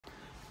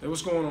Hey,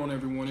 what's going on,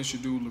 everyone? It's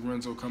your dude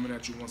Lorenzo coming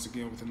at you once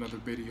again with another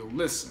video.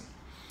 Listen,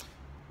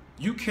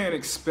 you can't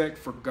expect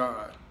for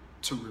God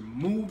to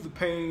remove the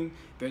pain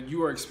that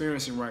you are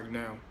experiencing right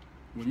now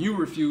when you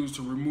refuse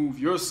to remove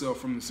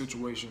yourself from the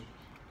situation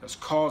that's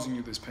causing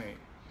you this pain.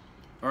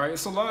 All right,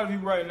 it's a lot of you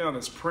right now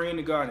that's praying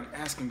to God and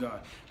asking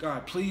God,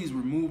 God, please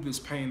remove this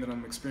pain that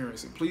I'm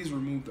experiencing. Please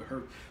remove the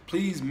hurt.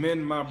 Please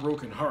mend my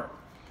broken heart.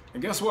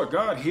 And guess what?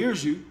 God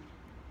hears you.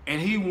 And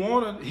he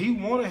want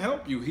to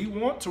help you. He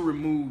want to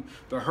remove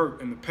the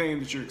hurt and the pain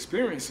that you're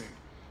experiencing.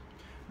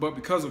 But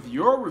because of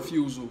your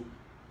refusal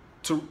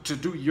to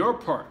do your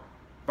part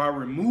by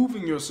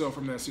removing yourself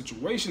from that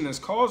situation that's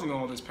causing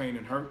all this pain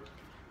and hurt,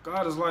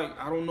 God is like,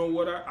 I don't know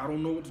what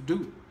to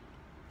do.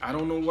 I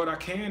don't know what I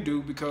can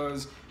do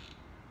because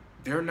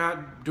they're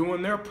not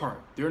doing their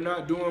part. They're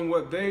not doing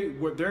what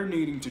they're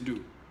needing to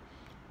do.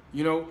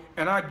 You know,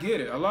 and I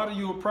get it. A lot of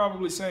you are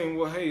probably saying,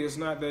 well, hey, it's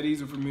not that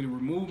easy for me to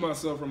remove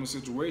myself from a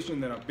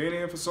situation that I've been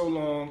in for so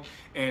long,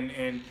 and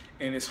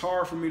it's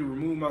hard for me to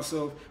remove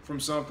myself from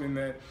something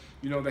that,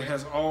 you know, that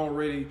has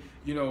already,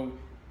 you know,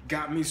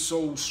 got me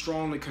so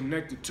strongly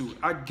connected to it.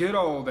 I get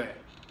all that,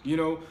 you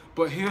know,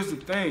 but here's the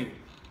thing.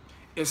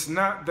 It's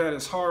not that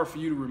it's hard for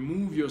you to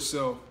remove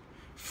yourself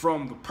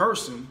from the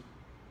person.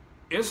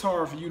 It's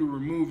hard for you to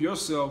remove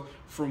yourself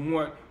from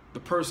what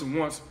the person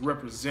once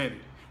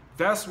represented.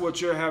 That's what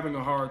you're having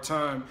a hard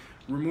time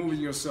removing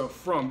yourself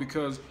from,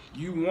 because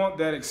you want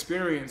that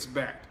experience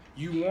back.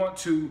 You want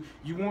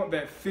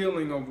that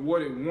feeling of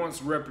what it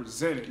once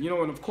represented. You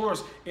know, and of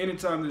course,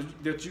 anytime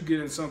that you get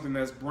in something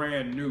that's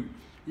brand new,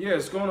 yeah,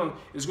 it's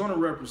gonna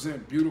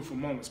represent beautiful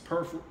moments,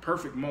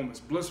 perfect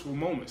moments, blissful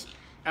moments.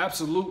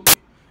 Absolutely.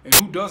 And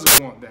who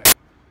doesn't want that?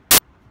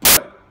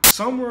 But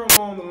somewhere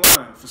along the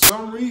line, for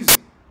some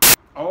reason,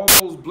 all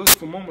those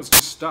blissful moments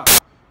just stop.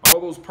 All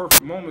those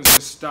perfect moments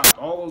just stopped.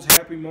 All those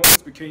happy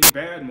moments became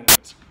bad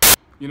moments,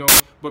 you know.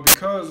 But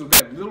because of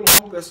that little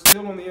hope that's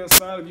still on the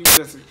inside of you,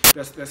 that's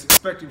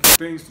expecting for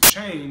things to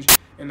change,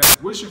 and that's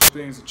wishing for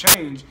things to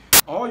change,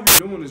 all you're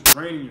doing is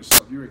draining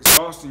yourself. You're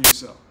exhausting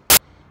yourself.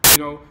 You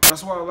know,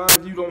 that's why a lot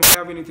of you don't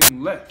have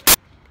anything left.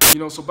 You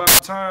know, so by the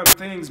time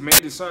things may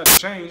decide to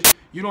change,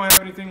 you don't have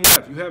anything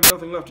left. You have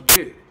nothing left to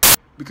give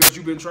because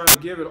you've been trying to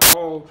give it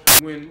all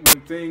when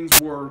things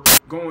were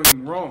going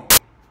wrong.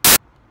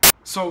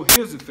 So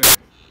here's the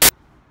thing.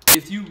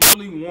 If you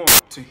really want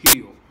to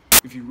heal,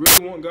 if you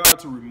really want God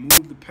to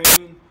remove the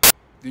pain,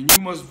 then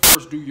you must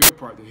first do your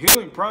part. The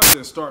healing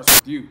process starts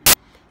with you.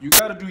 You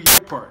got to do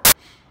your part,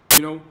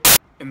 you know,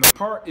 and the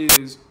part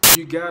is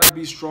you got to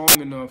be strong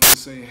enough to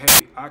say,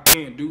 hey, I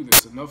can't do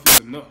this. Enough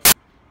is enough.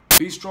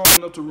 Be strong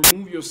enough to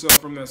remove yourself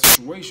from that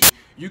situation.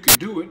 You can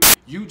do it.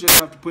 You just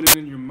have to put it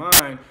in your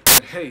mind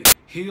that, hey,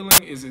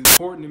 healing is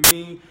important to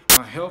me.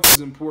 My health is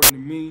important to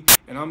me.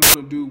 And I'm going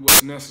to do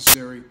what's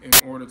necessary in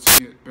order to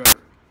get better.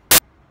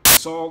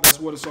 That's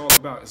what it's all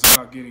about. It's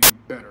about getting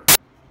better.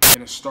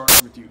 And it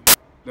starts with you.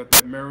 Let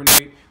that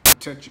marinate,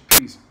 protect your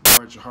peace,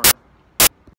 guard your heart.